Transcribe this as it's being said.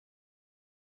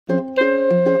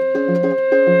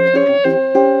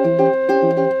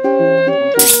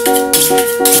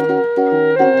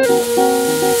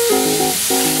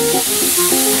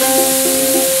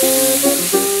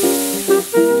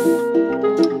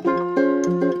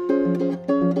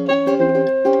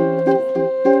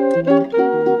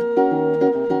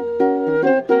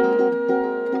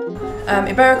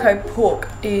Iberico pork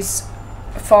is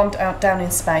farmed out down in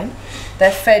Spain.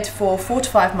 They're fed for 4 to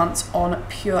 5 months on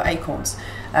pure acorns,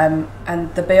 and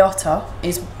the Bellota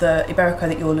is the Iberico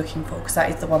that you're looking for, because that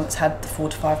is the one that's had the 4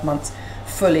 to 5 months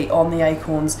fully on the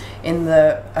acorns in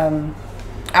the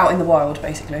out in the wild,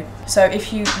 basically. So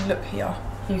if you look here,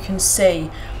 you can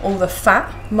see all the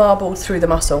fat marbled through the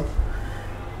muscle,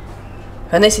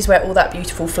 and this is where all that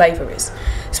beautiful flavour is.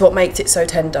 It's what makes it so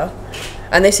tender.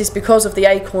 And this is because of the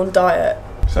acorn diet.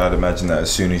 So I'd imagine that as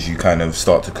soon as you kind of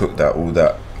start to cook that, all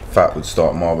that fat would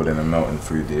start marbling and melting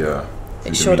through the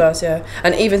it sure does, yeah.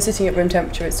 And even sitting at room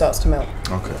temperature, it starts to melt.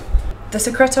 Okay. The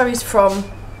Secreto is from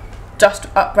just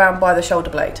up round by the shoulder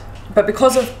blade. But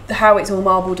because of how it's all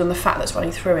marbled and the fat that's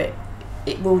running through it,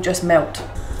 it will just melt.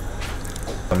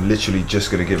 I'm literally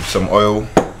just going to give some oil,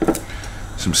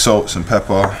 some salt, some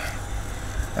pepper,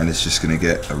 and it's just going to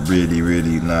get a really,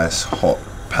 really nice hot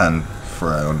pan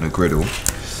fry on the griddle.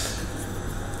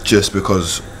 Just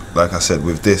because, like I said,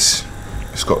 with this,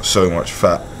 it's got so much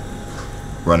fat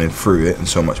running through it and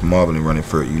so much marbling running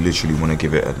through it, you literally want to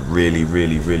give it a really,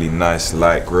 really, really nice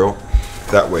light grill.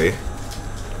 That way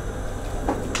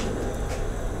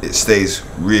it stays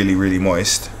really, really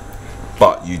moist,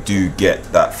 but you do get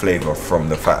that flavour from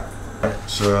the fat.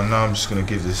 So now I'm just going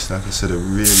to give this, like I said, a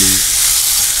really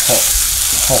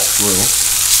hot grill.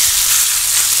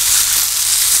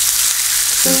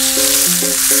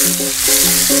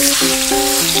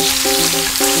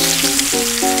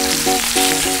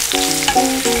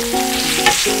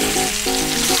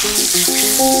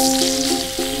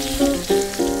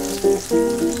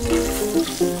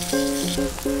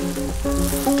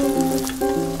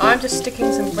 I'm just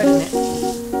sticking some bread in it,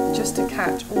 just to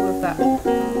catch all of that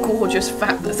gorgeous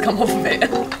fat that's come off of it.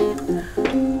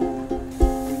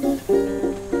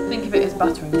 Think of it as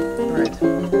buttering bread.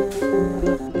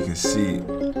 You can see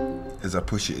as I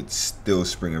push it, it's still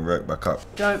springing right back up.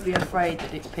 Don't be afraid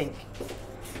that it's pink.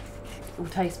 It will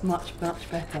taste much, much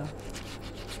better.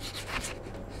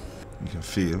 You can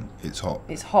feel it's hot.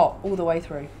 It's hot all the way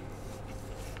through.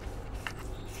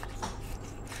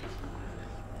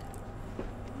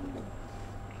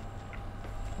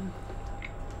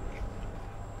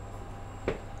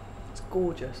 It's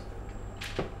gorgeous.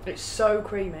 It's so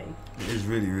creamy. It is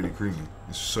really, really creamy.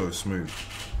 It's so smooth.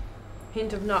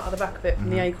 Hint of nut at the back of it from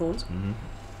the acorns.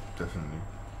 Definitely.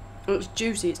 It's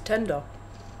juicy, it's tender.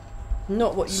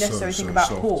 Not what you necessarily think about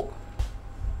soft. pork.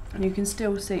 And you can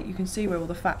still see, you can see where all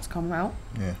the fat's come out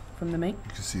from the meat.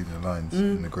 You can see the lines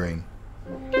in the grain.